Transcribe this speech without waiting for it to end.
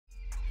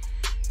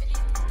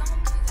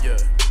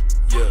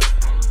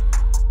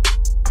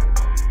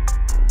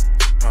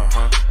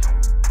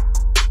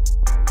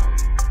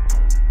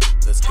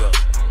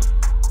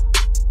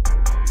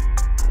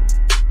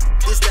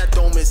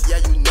us, yeah,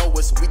 you know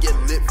us, we get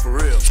lit for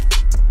real.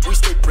 We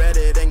stay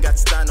breaded, ain't got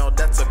style, now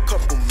that's a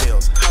couple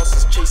meals.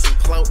 Houses chasing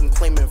clout and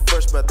claiming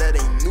first, but that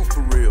ain't new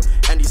for real.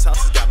 And these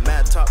houses got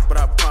mad talk, but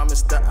I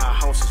promise that our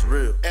house is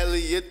real.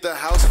 Eliot, the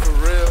house for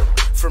real.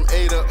 From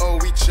A to O,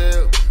 we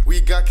chill. We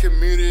got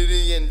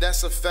community, and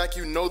that's a fact,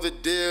 you know the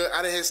deal.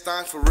 Out of here,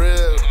 Stein for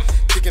real.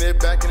 Kicking it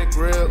back in the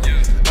grill.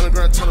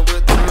 Underground tunnel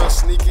with a thrill.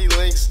 Sneaky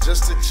links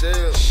just to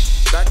chill.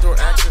 Backdoor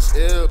access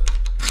ill.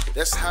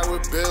 That's how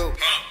it built.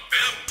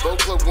 Boat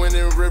club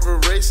winning, river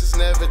races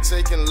never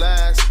taking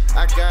last.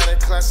 I got a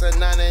class at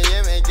 9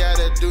 AM, ain't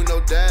gotta do no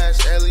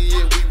dash.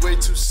 Eliot, we way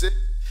too sick,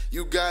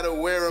 you gotta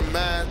wear a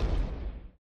mask.